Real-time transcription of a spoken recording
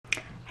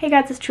Hey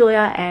guys, it's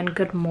Julia and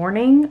good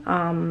morning.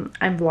 I'm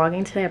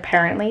vlogging today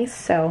apparently,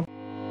 so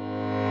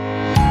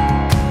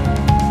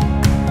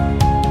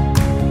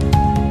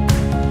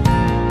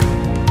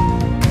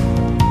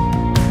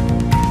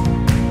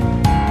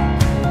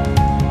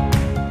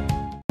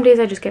some days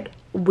I just get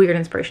weird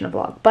inspiration to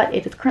vlog, but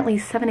it is currently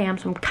 7 a.m.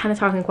 so I'm kind of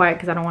talking quiet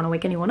because I don't want to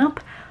wake anyone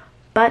up,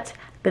 but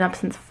I've been up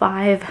since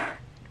 5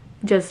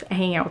 just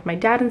hanging out with my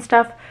dad and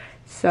stuff,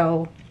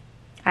 so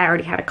I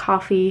already had a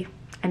coffee.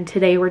 And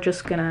today we're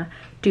just gonna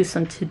do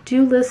some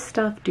to-do list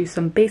stuff, do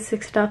some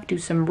basic stuff, do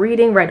some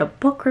reading, write a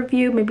book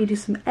review, maybe do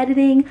some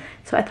editing.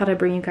 So I thought I'd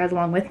bring you guys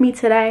along with me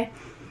today.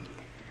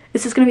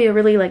 This is gonna be a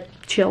really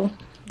chill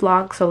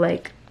vlog, so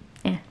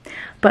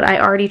But I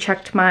already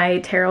checked my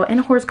tarot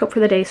and horoscope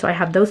for the day, so I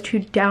have those two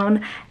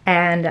down,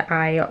 and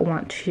I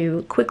want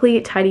to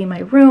quickly tidy my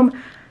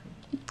room,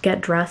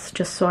 get dressed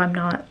just so I'm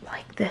not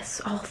like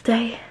this all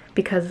day,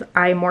 because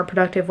I'm more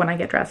productive when I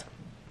get dressed.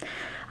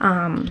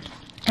 And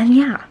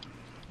yeah.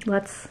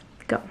 Let's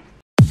go.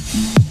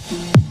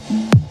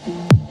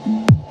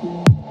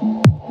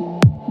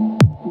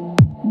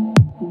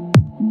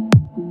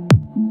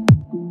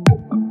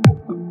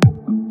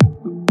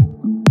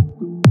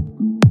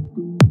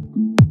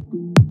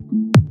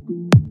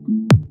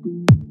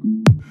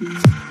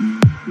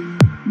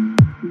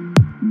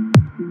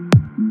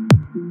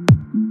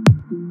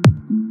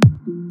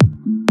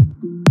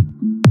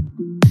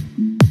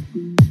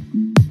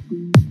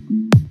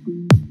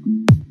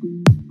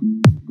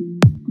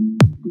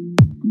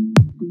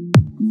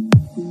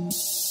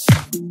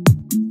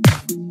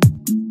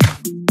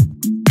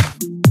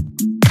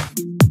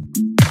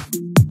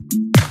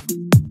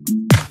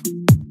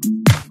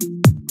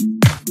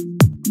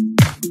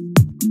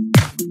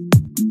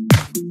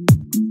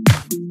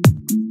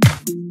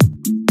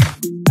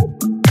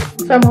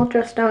 So I'm all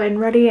dressed out and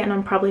ready, and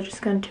I'm probably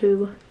just going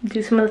to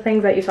do some of the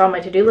things that you saw on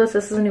my to-do list.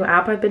 This is a new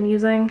app I've been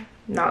using.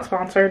 Not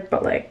sponsored,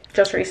 but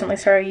just recently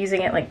started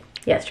using it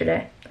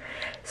yesterday.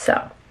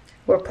 So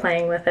we're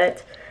playing with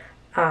it.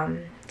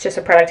 It's just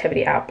a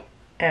productivity app,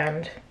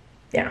 and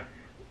yeah.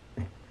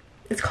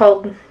 It's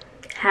called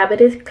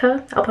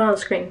Habitica. I'll put it on the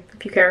screen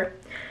if you care.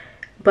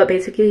 But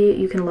basically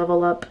you can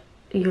level up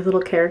your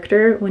little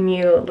character when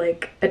you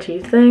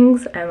achieve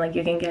things, and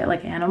you can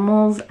get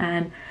animals,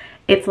 and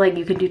it's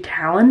you can do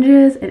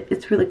challenges.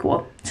 It's really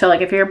cool. So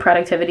if you're a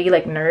productivity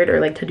nerd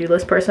or to-do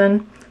list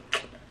person,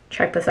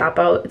 check this app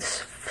out.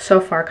 It's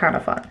so far kind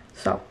of fun.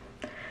 So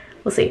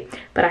we'll see.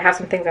 But I have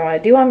some things I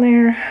want to do on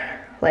there.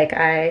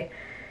 I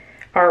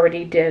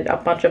already did a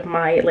bunch of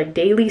my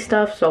daily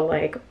stuff. So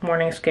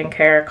morning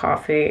skincare,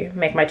 coffee,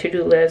 make my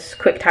to-do list,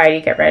 quick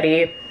tidy, get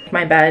ready,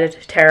 my bed,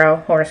 tarot,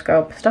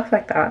 horoscope, stuff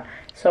like that.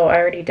 So I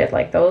already did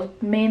those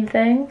main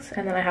things.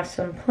 And then I have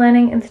some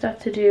planning and stuff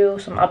to do,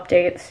 some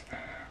updates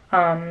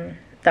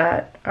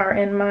that are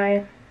in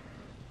my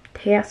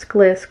task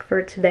list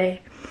for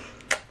today.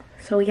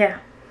 So yeah,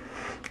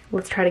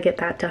 let's try to get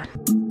that done.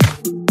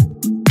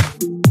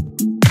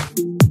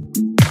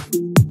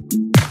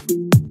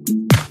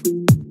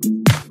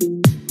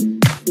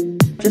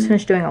 Just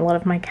finished doing a lot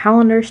of my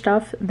calendar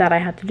stuff that I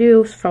had to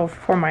do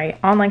for my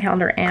online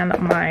calendar and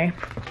my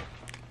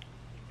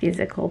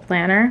physical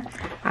planner.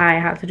 I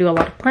have to do a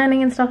lot of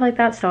planning and stuff like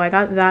that, so I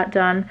got that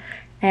done.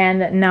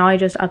 And now I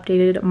just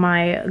updated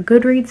my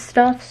Goodreads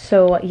stuff.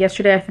 So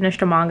yesterday I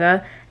finished a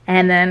manga,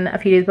 and then a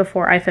few days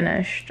before I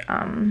finished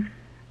an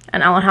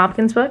Ellen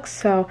Hopkins book.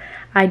 So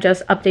I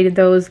just updated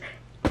those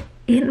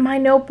in my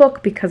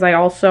notebook, because I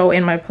also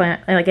in my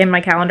in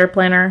my calendar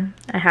planner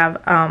I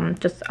have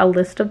just a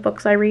list of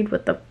books I read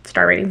with the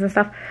star ratings and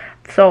stuff.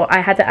 So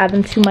I had to add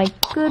them to my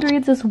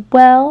Goodreads as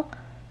well.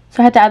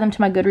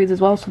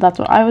 So that's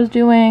what I was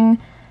doing.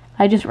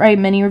 I just write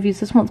mini reviews.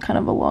 This one's kind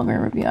of a longer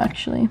review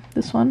actually.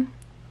 This one,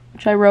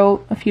 which I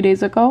wrote a few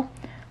days ago,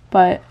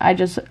 but I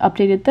just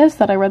updated this,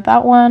 that I read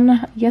that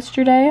one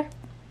yesterday.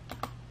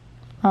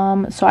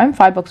 So I'm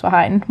 5 books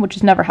behind, which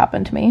has never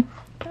happened to me.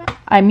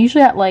 I'm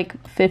usually at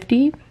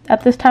 50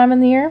 at this time in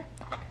the year,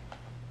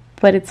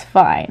 but it's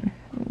fine.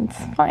 It's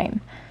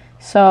fine.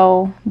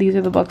 So these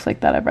are the books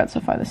that I've read so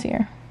far this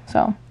year.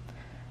 So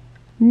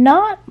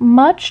not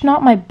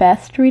my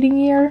best reading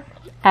year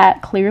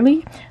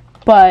clearly,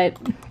 but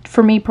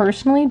for me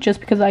personally,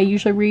 just because I'm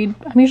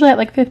usually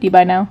at 50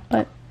 by now,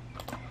 but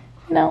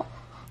no,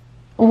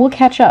 we'll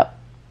catch up.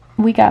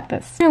 We got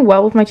this. I'm doing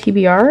well with my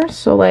TBR,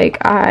 so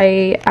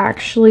I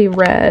actually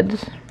read,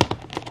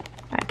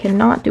 I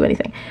cannot do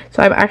anything.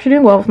 So I'm actually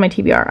doing well with my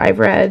TBR. I've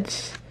read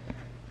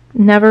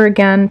Never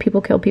Again,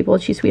 People Kill People,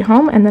 She's Sweet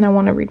Home, and then I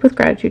Want to Read with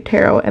Gratitude,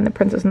 Tarot, and The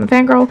Princess and the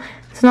Fangirl.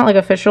 It's not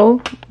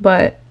official,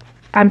 but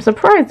I'm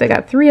surprised I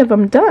got 3 of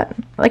them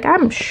done.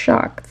 I'm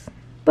shocked.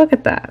 Look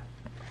at that.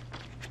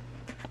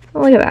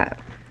 Look at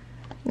that.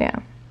 Yeah.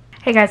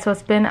 Hey guys, so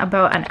it's been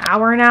about an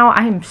hour now.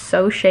 I am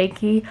so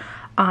shaky.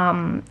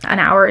 An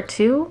hour or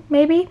 2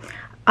 maybe.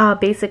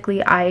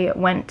 Basically I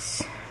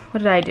went, what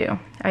did I do?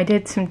 I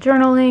did some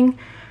journaling,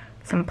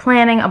 some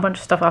planning, a bunch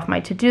of stuff off my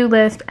to-do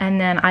list,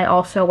 and then I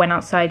also went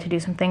outside to do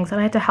some things that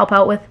I had to help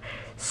out with.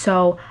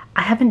 So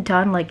I haven't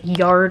done like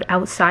yard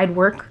outside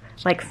work,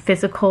 like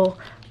physical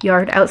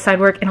yard outside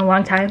work in a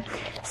long time.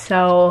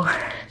 So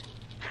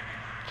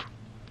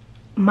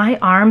my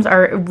arms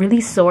are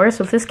really sore.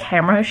 So if this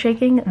camera is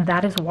shaking,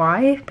 that is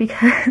why,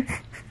 because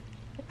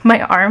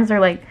my arms are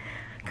like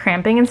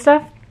cramping and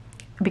stuff,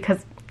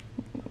 because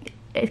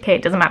okay,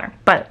 it doesn't matter.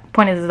 But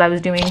point is I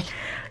was doing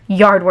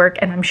yard work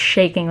and I'm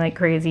shaking like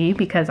crazy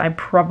because I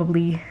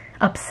probably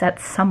upset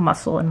some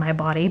muscle in my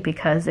body,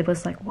 because it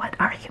was like, what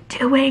are you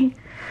doing?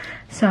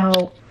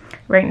 So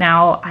right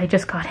now I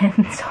just got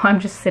in, so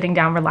I'm just sitting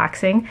down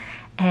relaxing,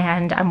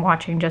 and I'm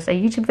watching just a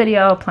YouTube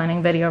video,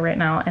 planning video right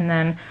now, and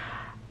then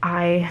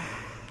I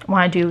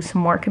want to do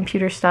some more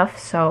computer stuff.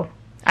 So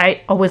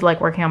I always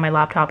like working on my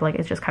laptop, like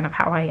it's just kind of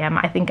how I am.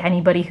 I think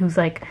anybody who's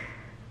like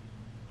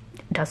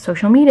does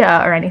social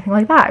media or anything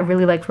like that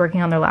really likes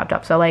working on their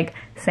laptop, so like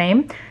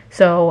same.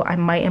 So I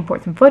might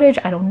import some footage,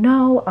 I don't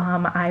know.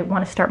 I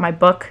want to start my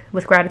book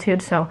with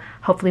gratitude, so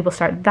hopefully we'll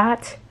start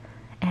that.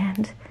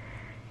 And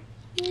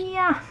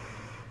yeah,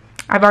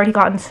 I've already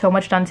gotten so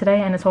much done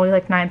today, and it's only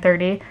like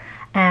 9:30,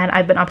 and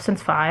I've been up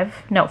since 5,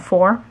 but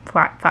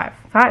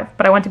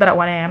I went to bed at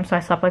 1 a.m. so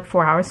I slept like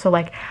 4 hours. So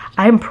like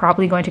I'm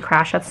probably going to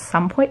crash at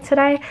some point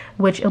today,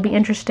 which it'll be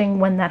interesting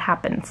when that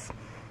happens.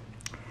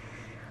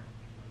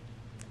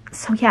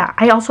 So yeah,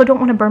 I also don't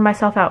want to burn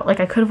myself out. Like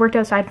I could have worked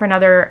outside for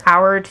another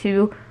hour or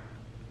two,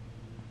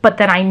 but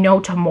then I know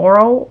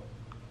tomorrow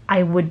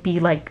I would be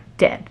like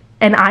dead.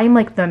 And I'm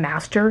like the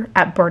master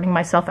at burning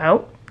myself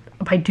out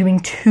by doing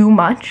too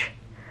much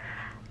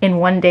in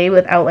one day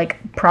without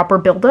like proper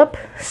buildup.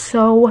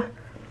 So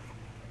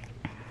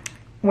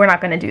we're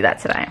not going to do that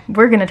today.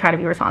 We're going to try to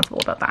be responsible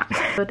about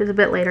that. So it is a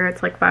bit later.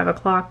 It's like 5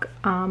 o'clock.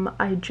 I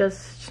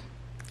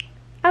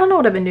don't know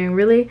what I've been doing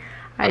really.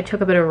 I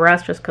took a bit of a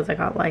rest just because I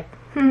got like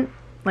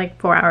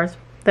 4 hours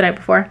the night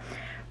before.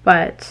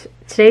 But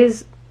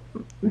today's,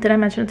 did I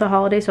mention it's a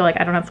holiday? So like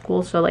I don't have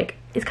school, so like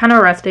it's kind of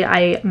a rest day.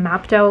 I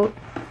mapped out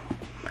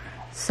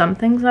some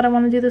things that I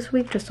want to do this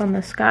week just on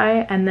the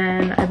sky, and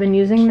then I've been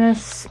using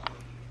this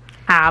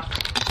app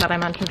that I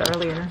mentioned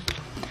earlier.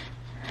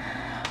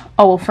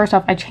 Oh, well, first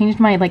off, I changed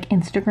my like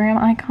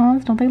Instagram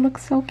icons. Don't they look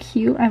so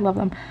cute? I love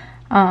them.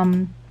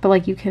 But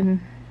like you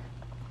can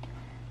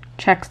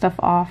check stuff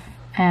off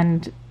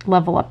and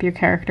level up your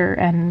character,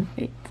 and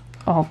it's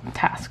all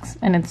tasks,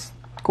 and it's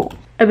cool.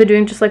 I've been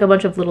doing just like a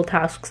bunch of little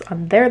tasks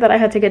on there that I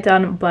had to get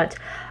done, but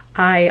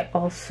I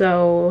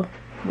also,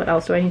 what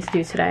else do I need to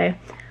do today?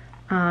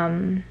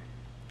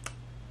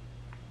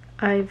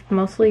 I've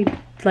mostly,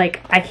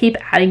 like, I keep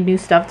adding new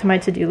stuff to my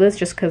to-do list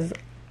just because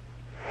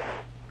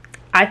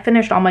I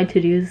finished all my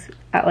to-dos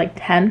at like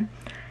 10,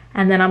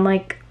 and then I'm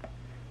like,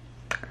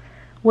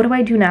 what do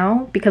I do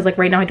now? Because like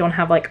right now I don't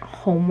have like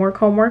homework,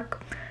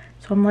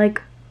 so I'm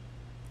like,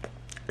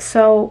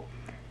 so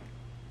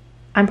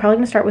I'm probably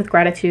gonna start with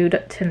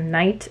gratitude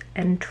tonight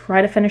and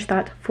try to finish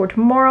that for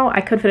tomorrow. I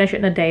could finish it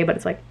in a day, but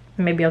it's like,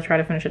 maybe I'll try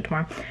to finish it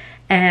tomorrow.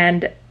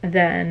 And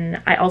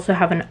then I also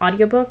have an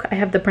audiobook. I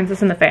have The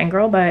Princess and the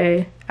Fangirl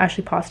by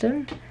Ashley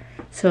Poston.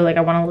 So like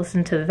I want to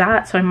listen to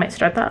that. So I might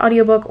start that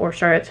audiobook or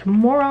start it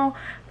tomorrow.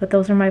 But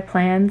those are my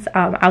plans.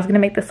 I was going to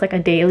make this like a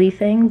daily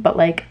thing, but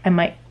like I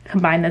might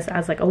combine this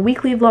as like a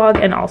weekly vlog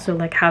and also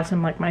like have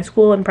some like my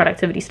school and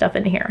productivity stuff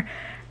in here.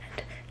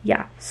 And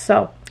yeah,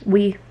 so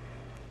we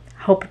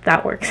hope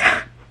that works.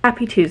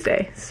 Happy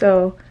Tuesday.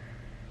 So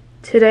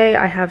today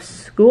I have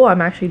school.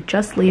 I'm actually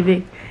just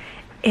leaving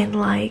in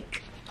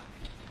like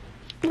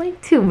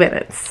 2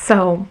 minutes,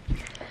 so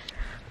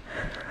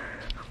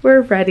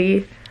we're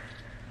ready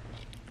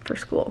for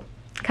school,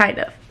 kind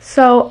of.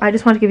 So I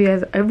just want to give you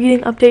guys a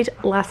reading update.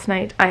 Last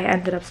night I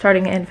ended up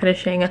starting and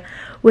finishing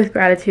with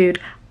gratitude.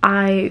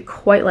 I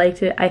quite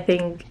liked it. I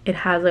think it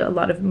has like a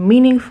lot of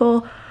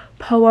meaningful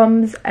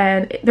poems,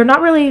 and they're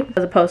not really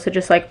as opposed to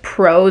just like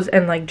prose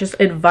and like just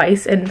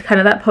advice and kind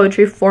of that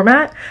poetry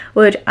format,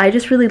 which I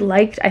just really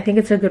liked. I think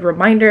it's a good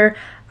reminder.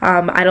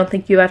 I don't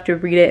think you have to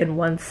read it in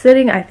one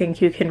sitting. I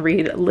think you can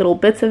read little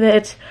bits of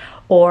it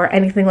or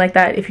anything like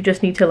that if you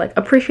just need to like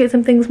appreciate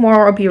some things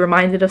more or be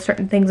reminded of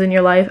certain things in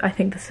your life. I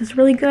think this is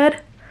really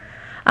good.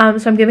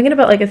 So I'm giving it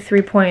about like a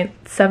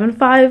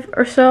 3.75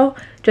 or so,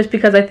 just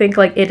because I think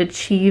like it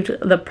achieved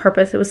the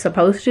purpose it was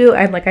supposed to,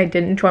 and like I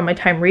did enjoy my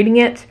time reading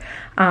it.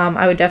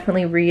 I would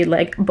definitely read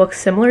like books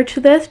similar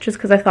to this just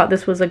because I thought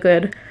this was a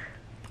good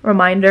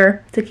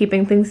reminder to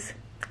keeping things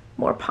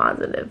more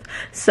positive.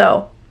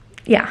 So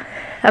yeah,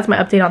 that's my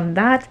update on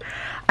that.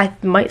 I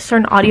might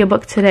start an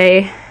audiobook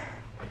today.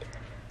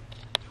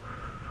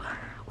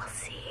 We'll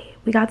see.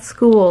 We got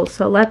school,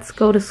 so let's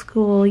go to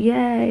school.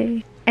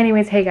 Yay.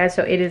 Anyways, hey guys,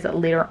 so it is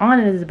later on.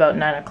 It is about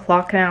 9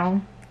 o'clock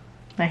now.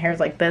 My hair's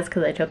like this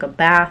because I took a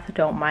bath.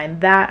 Don't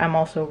mind that. I'm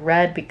also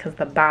red because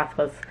the bath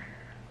was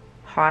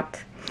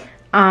hot.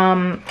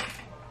 I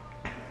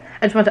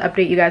just want to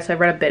update you guys. So I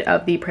read a bit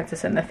of The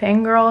Princess and the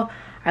Fangirl.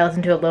 I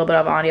listened to a little bit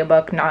of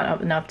audiobook,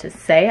 not enough to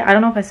say. I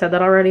don't know if I said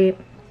that already.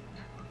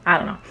 I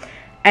don't know.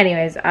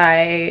 Anyways,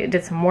 I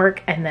did some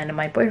work, and then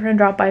my boyfriend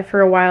dropped by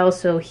for a while,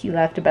 so he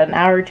left about an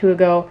hour or two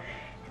ago,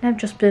 and I've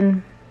just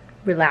been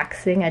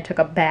relaxing. I took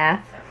a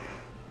bath.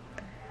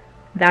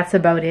 That's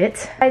about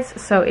it. Guys,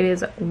 so it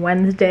is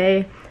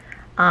Wednesday.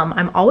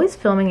 I'm always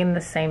filming in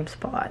the same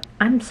spot.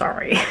 I'm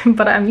sorry,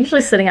 but I'm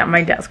usually sitting at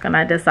my desk when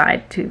I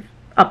decide to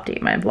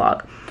update my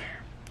vlog.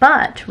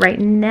 But right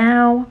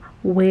now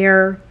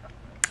we're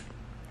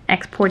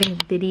exporting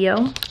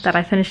video that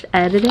I finished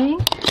editing,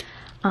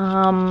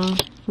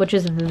 which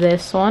is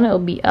this one. It'll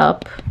be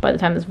up by the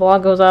time this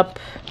vlog goes up.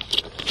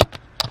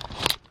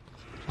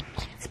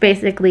 It's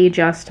basically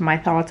just my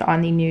thoughts on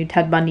the new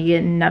Ted Bundy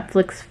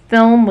Netflix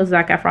film with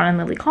Zac Efron and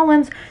Lily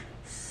Collins.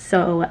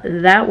 So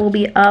that will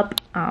be up.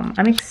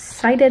 I'm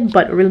excited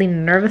but really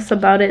nervous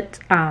about it.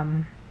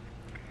 I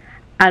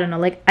don't know,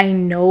 like, I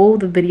know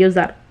the videos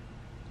that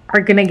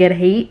are gonna get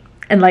hate,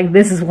 and like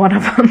this is one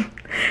of them.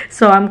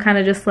 So I'm kind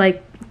of just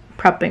like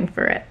prepping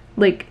for it.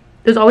 Like,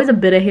 there's always a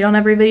bit of hate on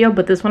every video,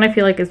 but this one I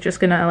feel like is just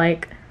gonna,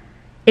 like,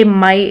 it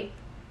might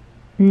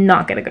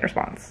not get a good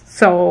response.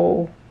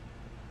 So,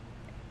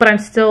 but I'm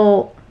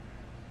still,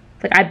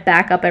 like, I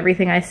back up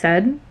everything I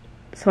said,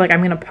 so like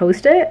I'm gonna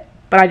post it,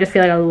 but I just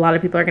feel like a lot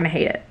of people are gonna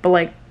hate it, but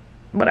like,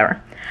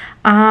 whatever.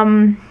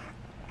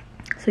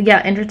 So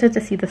yeah, interested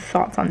to see the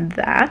thoughts on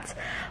that.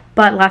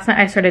 But last night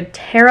I started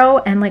tarot,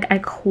 and like I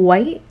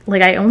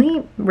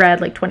only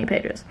read like 20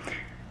 pages.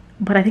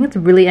 But I think it's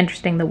really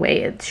interesting the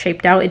way it's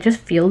shaped out. It just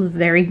feels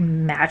very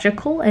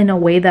magical in a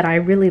way that I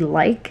really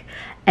like.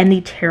 And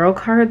the tarot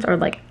cards are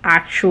like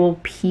actual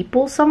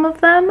people, some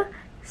of them.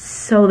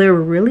 So they're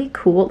really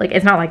cool. Like,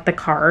 it's not like the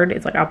card,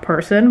 it's like a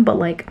person, but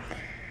like,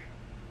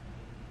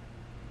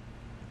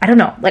 I don't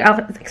know. Like, I'll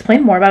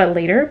explain more about it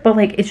later, but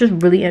like, it's just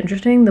really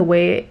interesting the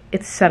way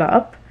it's set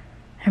up.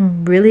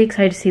 I'm really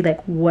excited to see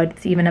like what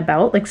it's even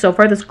about. Like, so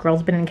far this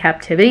girl's been in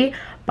captivity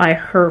by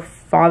her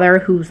father,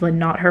 who's like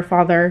not her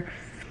father.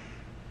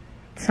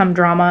 Some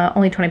drama,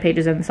 only 20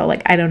 pages in, so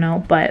like I don't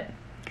know, but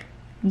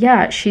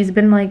yeah, she's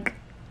been like,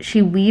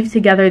 she weaves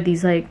together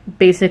these like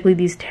basically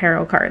these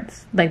tarot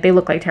cards. Like, they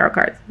look like tarot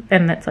cards,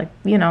 and it's like,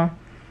 you know,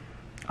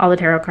 all the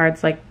tarot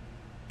cards, like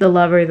the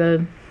lover, I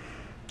don't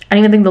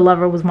even think the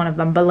lover was one of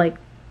them, but like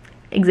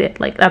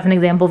that's an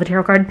example of a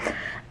tarot card.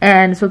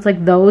 And so it's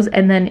like those,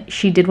 and then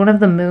she did one of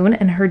the moon,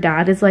 and her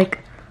dad is like,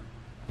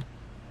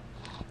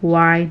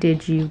 why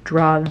did you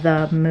draw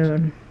the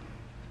moon?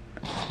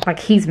 Like,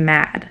 he's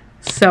mad.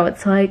 So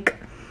it's like,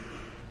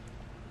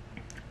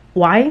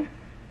 why?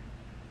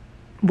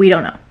 We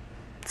don't know.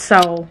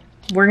 So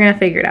we're gonna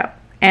figure it out.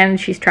 And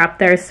she's trapped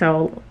there,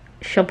 so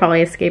she'll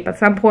probably escape at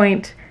some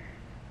point.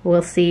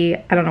 We'll see.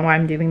 I don't know why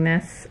I'm doing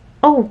this.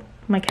 Oh,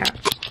 my cat.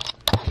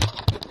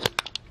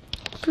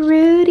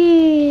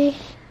 Broody.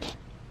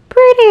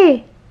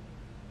 Pretty.